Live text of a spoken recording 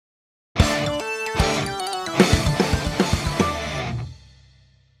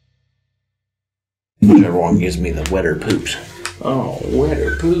Whichever one gives me the wetter poops. Oh,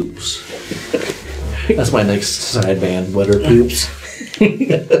 wetter poops. That's my next side band, wetter poops.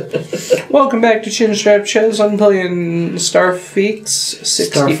 Welcome back to Chinstrap Chaps. I'm playing Starfeeks 60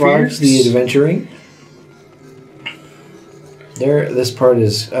 Star Fox, the Adventuring. This part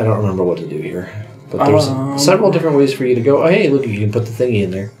is... I don't remember what to do here. But there's several different ways for you to go. Oh, hey, look, you can put the thingy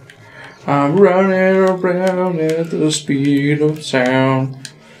in there. I'm running around at the speed of sound.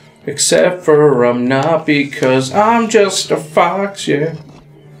 Except for I'm not, because I'm just a fox, yeah.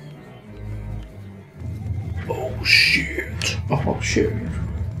 Oh, shit. Oh, shit.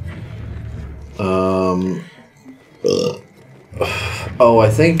 Oh, I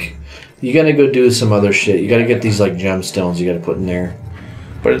think you gotta go do some other shit. You gotta get these, like, gemstones you gotta put in there.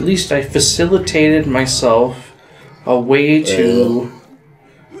 But at least I facilitated myself a way to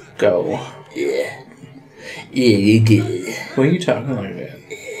go. Yeah. Yeah, you did. Why are you talking like that?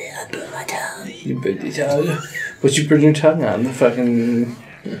 Yeah, I put my tongue. You bit your tongue? What you put your tongue on? The fucking...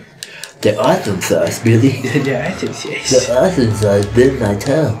 The awesome sauce, Billy. The awesome sauce. The awesome sauce bit my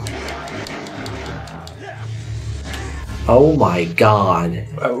tongue. Oh my god.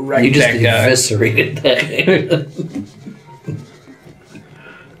 Oh, right, you just that guy. eviscerated that.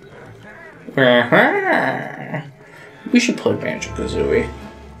 We should play Banjo-Kazooie.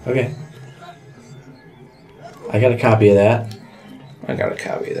 Okay. I got a copy of that. I got a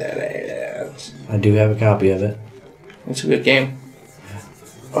copy of that ass. I do have a copy of it. It's a good game.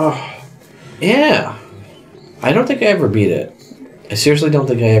 Oh. Yeah. I don't think I ever beat it. I seriously don't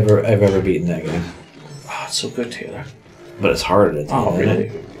think I've ever beaten that game. Oh, it's so good, Taylor. But it's hard at the end. Oh,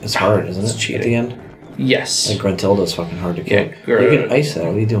 really? It's hard, isn't it? Cheating. At the end? Yes. Like Gruntilda's fucking hard to kill. Yeah, You can ice that.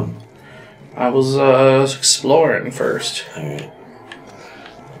 What are you doing? I was exploring first. Alright.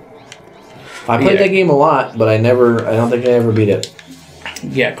 I played that game a lot, but I don't think I ever beat it.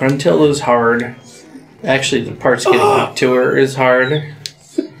 Yeah, Gruntilda's hard. Actually, the parts getting up to her is hard.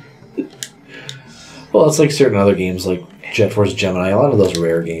 Well, it's like certain other games, like Jet Force Gemini. A lot of those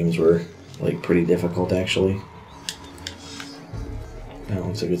rare games were, like, pretty difficult, actually. Now it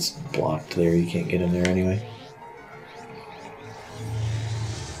looks like it's blocked there. You can't get in there anyway.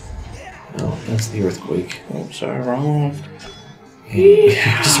 Oh, that's the earthquake. Oh, sorry, wrong. You're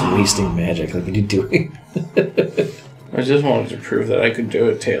just wasting magic. Like, what are you doing? I just wanted to prove that I could do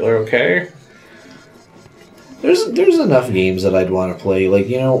it, Taylor, okay? There's enough games that I'd want to play. Like,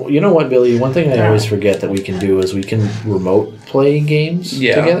 you know what, Billy? One thing I always forget that we can do is we can remote play games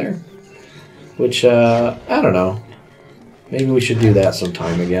together. Which, I don't know. Maybe we should do that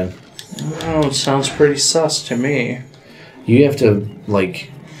sometime again. Oh, it sounds pretty sus to me. You have to,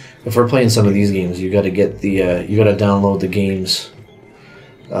 like, if we're playing some of these games, you got to get the, you got to download the games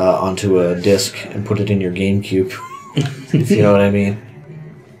onto a disc and put it in your GameCube. If you know what I mean.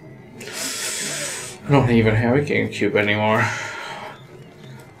 I don't even have a GameCube anymore.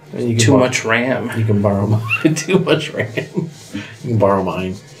 Too much RAM. You can borrow mine. Too much RAM. You can borrow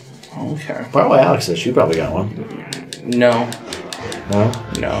mine. Okay. Borrow Alex's. She probably got one. No. No?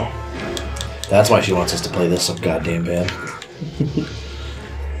 No. That's why she wants us to play this so goddamn bad.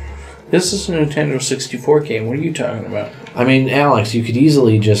 This is a Nintendo 64 game. What are you talking about? I mean, Alex, you could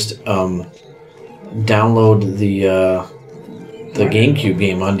easily just download the GameCube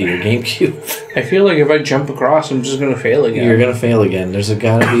game onto your GameCube. I feel like if I jump across, I'm just gonna fail again. You're gonna fail again. There's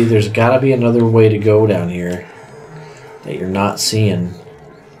gotta be another way to go down here that you're not seeing.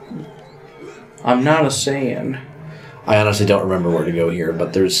 I'm not a Saiyan. I honestly don't remember where to go here,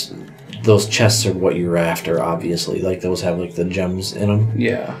 but those chests are what you're after, obviously. Like, those have, like, the gems in them.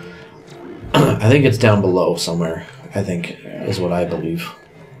 Yeah. I think it's down below somewhere, I think, is what I believe.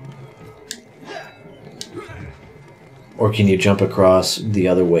 Or can you jump across the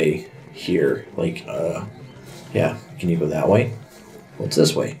other way here? Like, yeah. Can you go that way? What's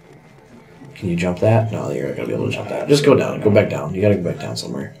this way? Can you jump that? No, you're not going to be able to jump that. Just go down. Go back down. You got to go back down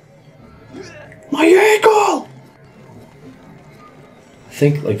somewhere. My ankle! I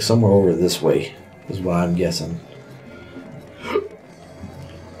think, like, somewhere over this way is what I'm guessing.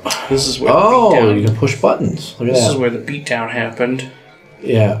 This is where the beatdown... you can push buttons. Look at that. This is where the beatdown happened.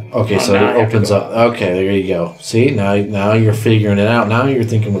 Yeah. Okay, so it opens up. Okay, there you go. See, now you're figuring it out. Now you're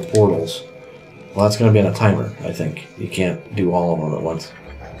thinking with portals. Well, that's going to be on a timer, I think. You can't do all of them at once.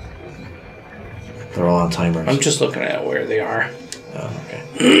 They're all on timers. I'm just looking at where they are. Oh,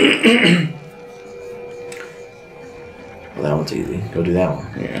 okay. Well, that one's easy. Go do that one.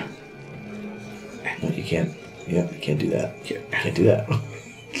 Yeah. No, you can't. Yep, you can't do that. Can't do that.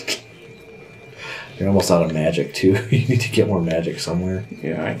 You're almost out of magic, too. You need to get more magic somewhere.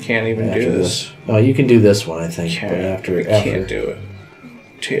 Yeah, I can't even do this. No, you can do this one, I think. But I can't do it.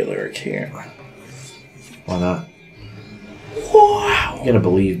 Taylor, I can't. Why not? Wow. You gotta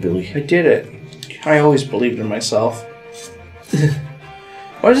believe, Billy. I did it. I always believed in myself.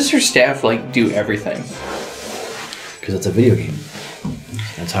 Why does your staff, like, do everything? Because it's a video game.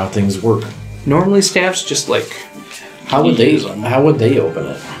 That's how things work. Normally staffs just, like... How would they open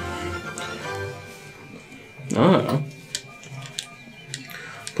it? I don't know.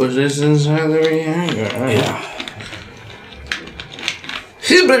 Put this inside the hanger. Yeah.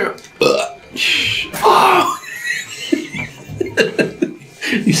 Oh!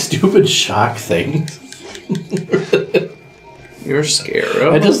 You stupid shock thing. You're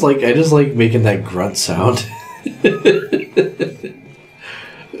scared. I just like making that grunt sound.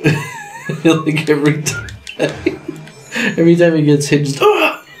 Like every time he gets hit, just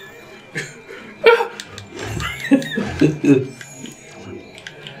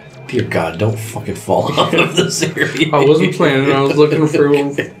dear God, don't fucking fall off of this area. I wasn't planning. I was looking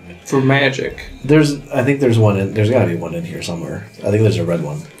for magic. I think there's one in. There's got to be one in here somewhere. I think there's a red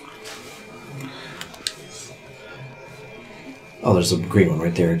one. Oh, there's a green one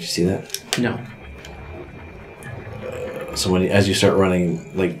right there. Did you see that? No. So as you start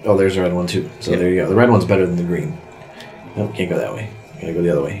running, like, oh, there's a red one too. So there you go. The red one's better than the green. Nope, can't go that way. You gotta go the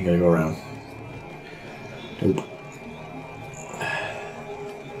other way. You gotta go around. Nope.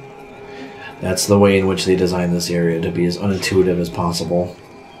 That's the way in which they designed this area to be as unintuitive as possible.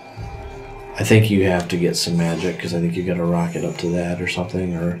 I think you have to get some magic because I think you got to rocket up to that or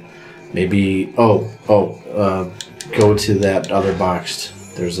something, or maybe go to that other box.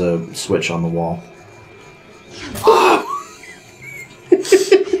 There's a switch on the wall.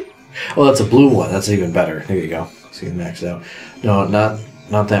 Oh, that's a blue one. That's even better. There you go. So you can max it out. No, not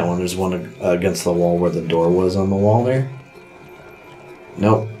that one. There's one against the wall where the door was on the wall there.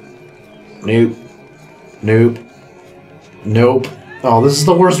 Nope. Nope. Nope. Nope. Oh, this is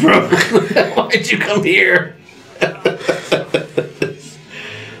the worst room. Why'd you come here?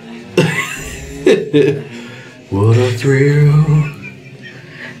 What a thrill.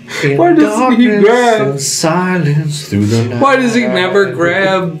 Why does he grab? Silence through the night. Why does he never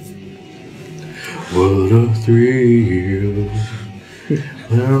grab? What a thrill.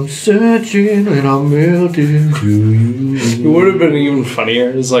 I'm searching and I'm melting to you. It would have been even funnier.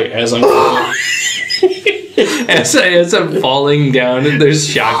 It's like as I'm as I'm falling down and they're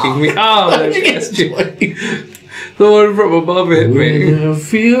shocking me. Oh, the one from above hit me. With a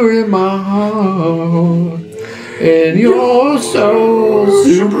fear in my heart and you're so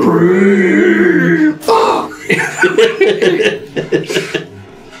supreme.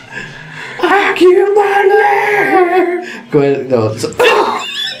 I give my life. Go ahead. No.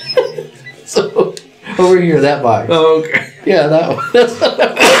 So over here, that box. Oh, okay. Yeah, that one. That's what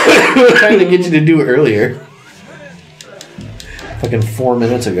I was trying to get you to do earlier. Fucking 4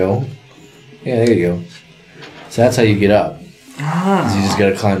 minutes ago. Yeah, there you go. So that's how you get up. Ah. You just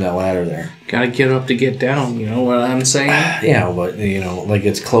gotta climb that ladder there. Gotta get up to get down, you know what I'm saying? Yeah, but, like,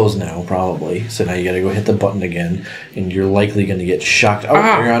 it's closed now, probably. So now you gotta go hit the button again, and you're likely gonna get shocked. Oh,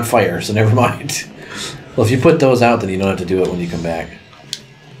 you're on fire, so never mind. Well, if you put those out, then you don't have to do it when you come back.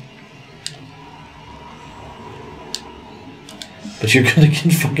 But you're gonna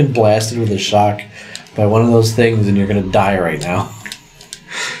get fucking blasted with a shock by one of those things, and you're gonna die right now.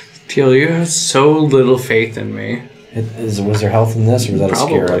 Teal, you have so little faith in me. Was there health in this, or was that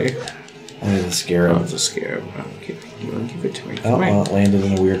Probably. a scarab? I think it's a scarab. Oh, it's a scarab. Okay, you want to give it to me? Oh, well, it landed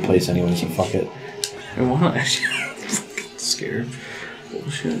in a weird place anyway, so fuck it. I want it. Fucking scarab.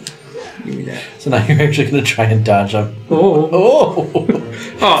 Bullshit. Give me that. So now you're actually gonna try and dodge up. Oh. Oh!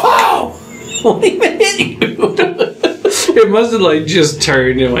 Oh! What even hit you? It must have, like, just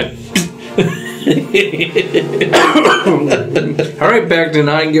turned and went... Alright, back to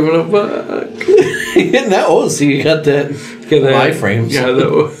 9, giving a fuck. No, so you got that iframes. Yeah,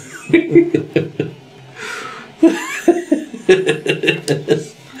 that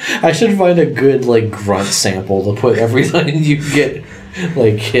I should find a good, like, grunt sample to put every time you get,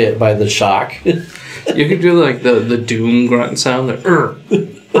 like, hit by the shock. You could do, like, the Doom grunt sound. Like,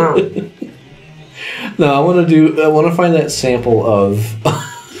 No, I want to find that sample of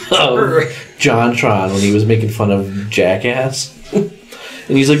JonTron when he was making fun of Jackass. And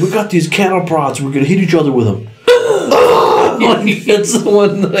he's like, we got these cattle prods, we're going to hit each other with them. That's the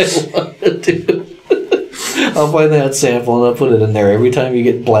one that I want to do. I'll find that sample and I'll put it in there every time you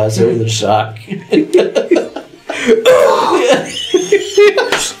get blasted with a shock.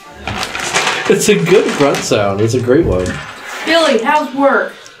 It's a good grunt sound. It's a great one. Billy, how's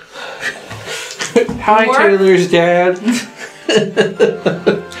work? Hi, Work? Taylor's dad.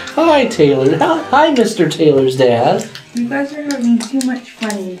 Hi, Taylor. Hi, Mr. Taylor's dad. You guys are having too much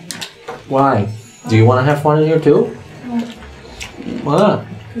fun in here. Why? Do you want to have fun in here too? Why not?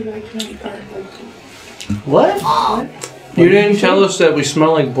 What? You didn't tell us that we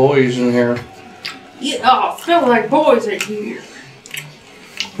smell like boys in here. Yeah, oh, smell like boys in here.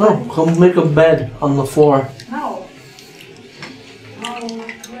 Oh, come make a bed on the floor. No.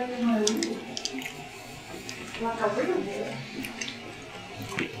 Like a real boy.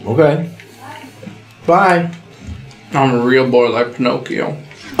 Okay. Bye. I'm a real boy like Pinocchio.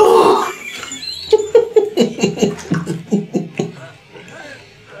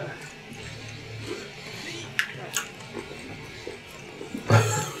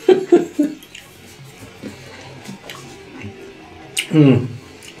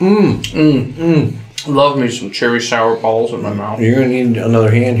 Love me some cherry sour balls in my mouth. You're gonna need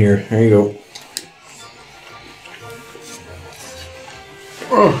another hand here. There you go.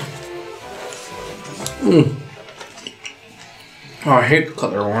 Oh, I hate the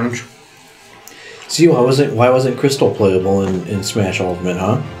color orange. See, why wasn't Crystal playable in Smash Ultimate,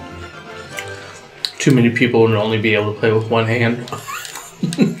 huh? Too many people would only be able to play with one hand.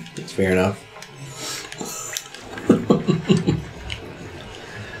 That's fair enough.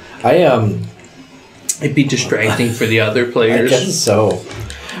 It'd be distracting for the other I players. guess so.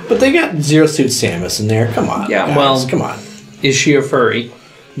 But they got Zero Suit Samus in there. Come on. Yeah, guys, well- come on. Is she a furry?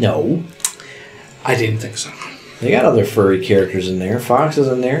 No. I didn't think so. They got other furry characters in there. Fox is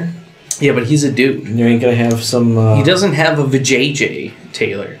in there. Yeah, but he's a dude. You ain't gonna have some. He doesn't have a vajayjay,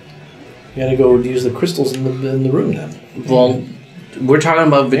 Taylor. You gotta go use the crystals in the room then. Well, we're talking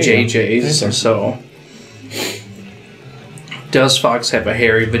about There you go. vajayjays, so... Does Fox have a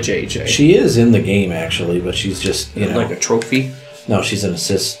hairy vajayjay? She is in the game actually, but she's just Like a trophy? No, she's an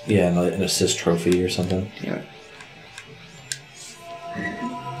assist. Yeah, an assist trophy or something. Yeah.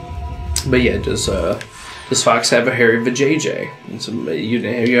 But yeah, does Fox have a hairy vajayjay?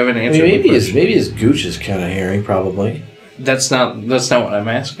 You have an I answer. mean, maybe his gooch is kind of hairy, probably. That's not what I'm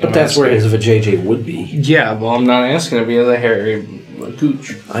asking. But that's where his vajayjay would be. Yeah, well, I'm not asking if he has a hairy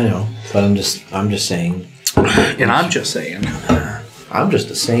gooch. I know, but I'm just saying. And I'm just saying. I'm just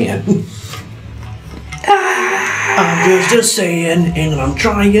a saying. I'm just a saying, and I'm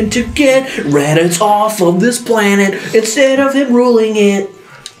trying to get Raditz off of this planet instead of him ruling it.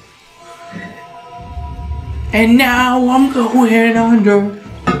 And now I'm going under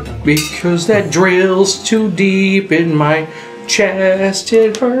because that drill's too deep in my chest.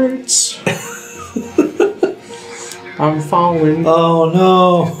 It hurts. I'm falling. Oh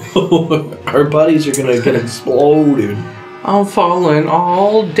no! Our buddies are gonna get exploded. I'm falling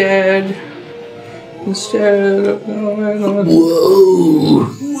all dead. Instead of going on. Whoa!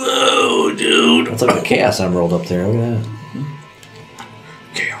 Whoa, dude! That's like the Chaos Emerald up there. Look at that.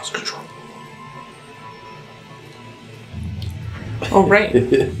 Chaos control. Oh, right.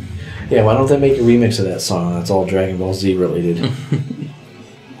 Yeah, why don't they make a remix of that song? That's all Dragon Ball Z related. It'd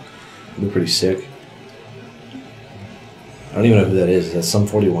be pretty sick. I don't even know who that is. Is that Sum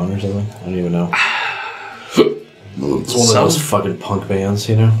 41 or something? I don't even know. It's one of those fucking punk bands,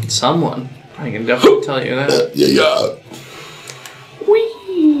 you know? Someone. I can definitely tell you that. Yeah.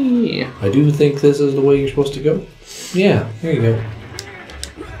 Whee! I do think this is the way you're supposed to go. Yeah, here you go.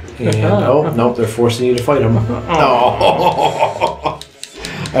 And, oh, nope, they're forcing you to fight them. Oh.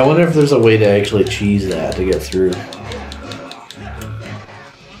 I wonder if there's a way to actually cheese that to get through.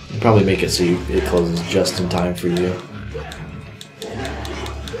 You'd probably make it so it closes just in time for you.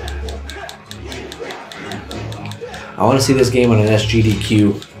 I want to see this game on an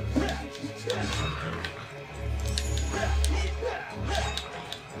SGDQ.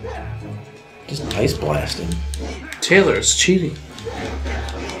 Just ice blasting. Taylor is cheating.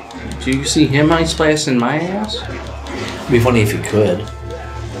 Do you see him ice blasting my ass? It'd be funny if he could.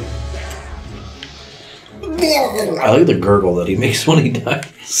 I like the gurgle that he makes when he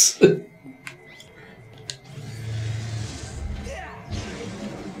dies.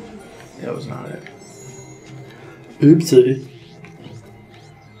 That was not it. Oopsie.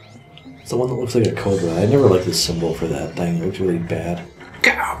 It's the one that looks like a cobra. I never liked the symbol for that thing. It looks really bad.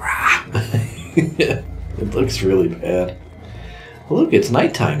 Cobra! Yeah, it looks really bad. Look, it's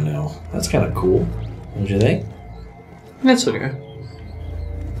nighttime now. That's kind of cool. Don't you think? That's okay.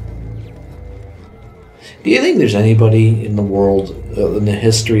 Do you think there's anybody in the world, in the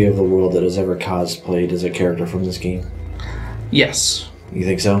history of the world, that has ever cosplayed as a character from this game? Yes. You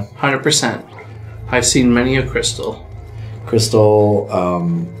think so? 100%. I've seen many a Crystal. Crystal,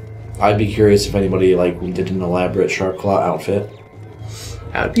 I'd be curious if anybody did an elaborate Sharp Claw outfit.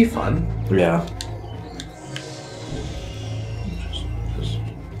 That would be fun. Yeah. Just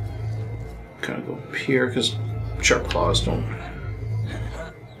kind of go up here because Sharp Claws don't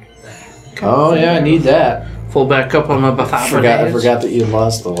Oh yeah, I need that. Full back up on my I forgot that you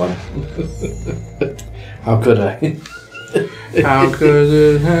lost the one. How could I? How could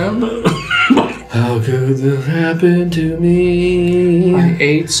it happen? How could this happen to me? I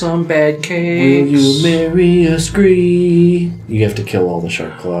ate some bad Will cakes. you marry a scree? You have to kill all the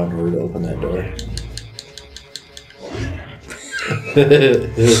shark claw in order to open that door.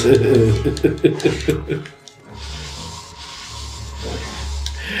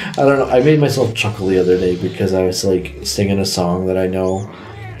 I don't know. I made myself chuckle the other day because I was like singing a song that I know,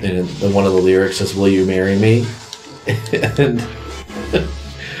 and one of the lyrics is "Will you marry me?" And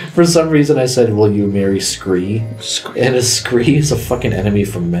for some reason I said, "Will you marry Scree?" And a Scree is a fucking enemy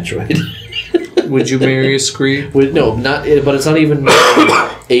from Metroid. Would you marry a Scree? No, not. But it's not even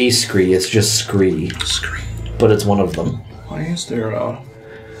a Scree. It's just Scree. Scree. But it's one of them. Why is there a...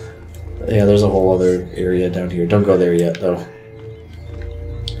 Yeah, there's a whole other area down here. Don't go there yet, though.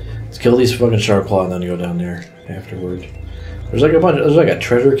 Let's kill these fucking shark claw and then go down there afterward. There's like a bunch. There's like a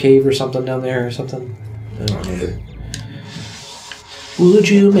treasure cave or something down there or something. I don't remember. Would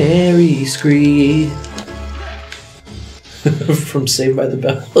you marry Scree? From Saved by the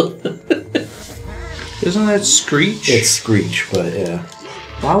Bell. Isn't that Screech? It's Screech, but yeah.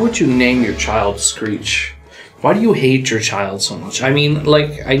 Why would you name your child Screech? Why do you hate your child so much? I mean,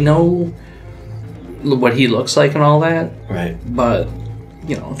 like, I know what he looks like and all that. Right. But,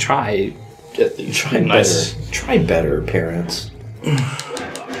 you know, try at least. Try better. Try better, parents. You're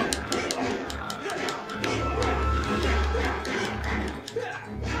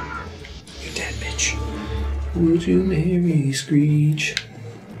dead, bitch. Would you marry Screech?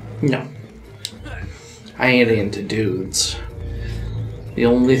 No. I ain't into dudes. The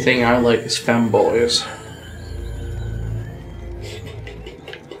only thing I like is femboys.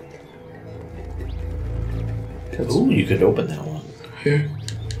 Ooh, you could open that one. Yeah.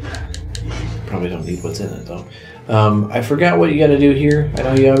 Probably don't need what's in it, though. I forgot what you gotta do here. I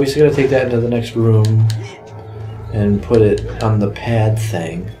know you obviously gotta take that into the next room and put it on the pad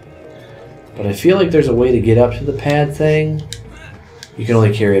thing. But I feel like there's a way to get up to the pad thing. You can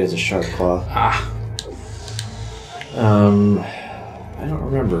only carry it as a shark claw. Ah. I don't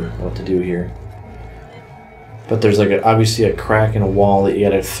remember what to do here. But there's like obviously a crack in a wall that you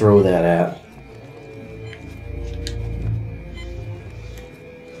gotta throw that at.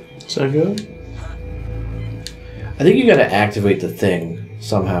 Is that good? I think you gotta activate the thing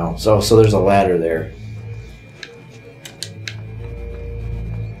somehow. So there's a ladder there.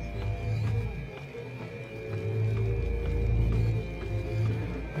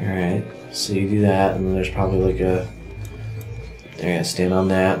 Alright, so you do that, and then there's probably like a... There, yeah, stand on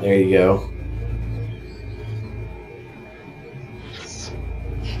that. There you go.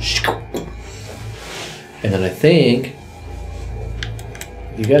 And then I think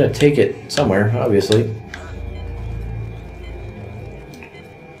you gotta take it somewhere, obviously.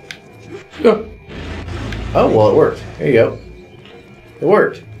 Yeah. Oh, well, it worked. There you go. It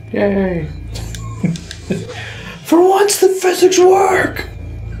worked. Yay. For once, the physics work!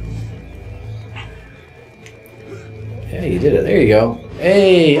 Yeah, you did it. There you go.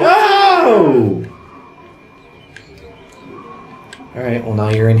 Hey! Oh! Alright, well, now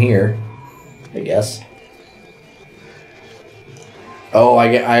you're in here. I guess. Oh,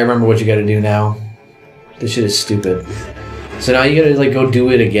 I remember what you gotta do now. This shit is stupid. So now you gotta, like, go do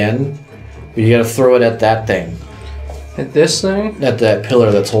it again. But you gotta throw it at that thing. At this thing? At that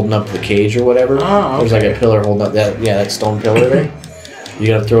pillar that's holding up the cage or whatever. Oh, okay. There's like a pillar holding up that, yeah, that stone pillar there. You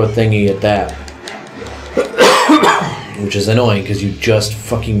gotta throw a thingy at that. Which is annoying because you just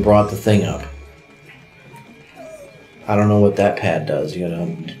fucking brought the thing up. I don't know what that pad does. You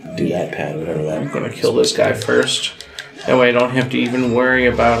gotta do that pad, whatever that. I'm gonna kill this guy first. That way I don't have to even worry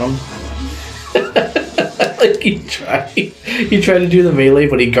about him. Like you try to do the melee,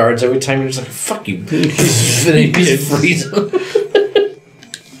 but he guards every time. You're just like, fuck you. Then you freeze him.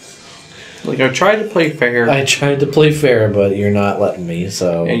 Like, I tried to play fair. I tried to play fair, but you're not letting me,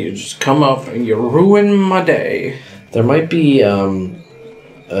 so... And you just come up and you ruin my day. There might be, yeah,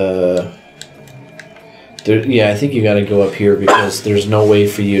 I think you gotta go up here because there's no way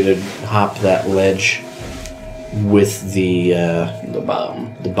for you to hop that ledge with the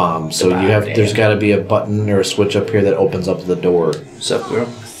bomb. The bomb. So there's gotta be a button or a switch up here that opens up the door. Sup, girl?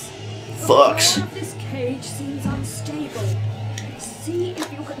 Fucks. This cage seems unstable. See if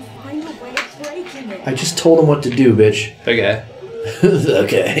you can find a way of breaking it. I just told him what to do, bitch. Okay.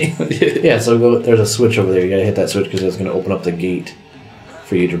 Okay. Yeah, so there's a switch over there. You gotta hit that switch because it's gonna open up the gate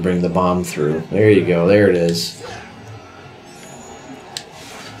for you to bring the bomb through. There you go. There it is.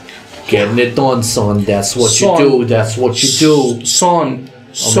 Getting it done, son. That's what you do. That's what you do. Son,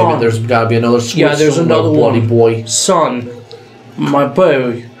 Son. Maybe there's got to be another switch. Yeah, there's somewhere, another bloody one. boy. Son, my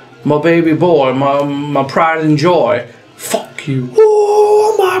baby boy, my pride and joy. Fuck you.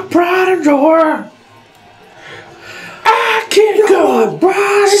 Oh, my pride and joy. I can't go.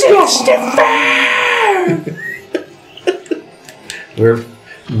 We're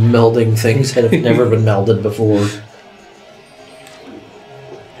melding things that have never been melded before.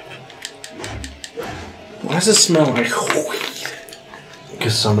 Why does it smell like weed?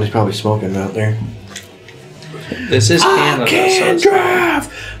 Because somebody's probably smoking out there. This is Canada, so it's drive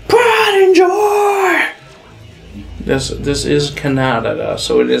pride and joy. this is Canada,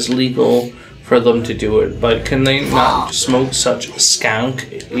 so it is legal for them to do it. But can they not smoke such skunk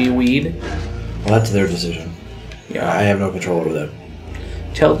weed? Well, that's their decision. Yeah, I have no control over that.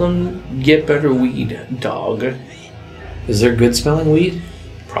 tell them get better weed, dog. Is there good smelling weed?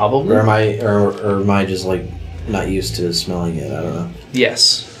 Probably. Or am I just like not used to smelling it? I don't know.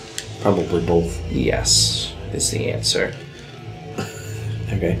 Yes. Probably both. Yes is the answer.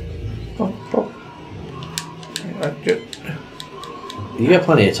 Okay. I You got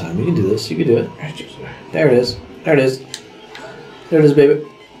plenty of time. You can do this. You can do it. just, There it is. There it is. There it is, baby.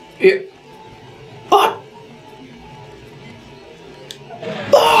 Yeah.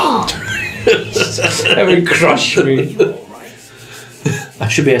 Oh! haven't crushed me. I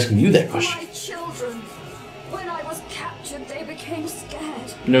should be asking you that question. My children. When I was captured, they became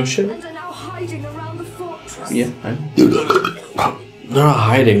scared No shit. and are now hiding around the fortress. Yeah. They're not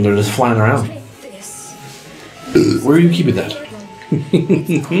hiding. They're just flying around. Take this. Where are you keeping that?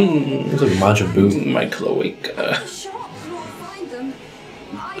 It's like a bunch of boot. My cloaca. The sharp will find them.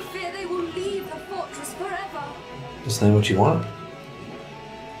 I fear they will leave the fortress forever. Is that what you want?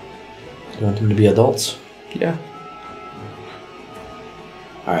 You want them to be adults? Yeah.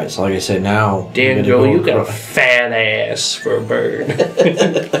 Alright, so like I said, now... Damn, you're Joe, gonna you go got a across- fat ass for a bird.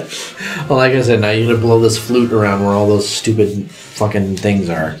 Well, like I said, now you're gonna blow this flute around where all those stupid fucking things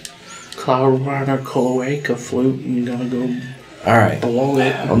are. Colorado cloaca flute, and you're gonna go Alright. blow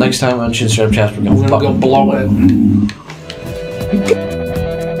it. Well, next time on Chinstrap Chaps, we're I'm gonna go blow it.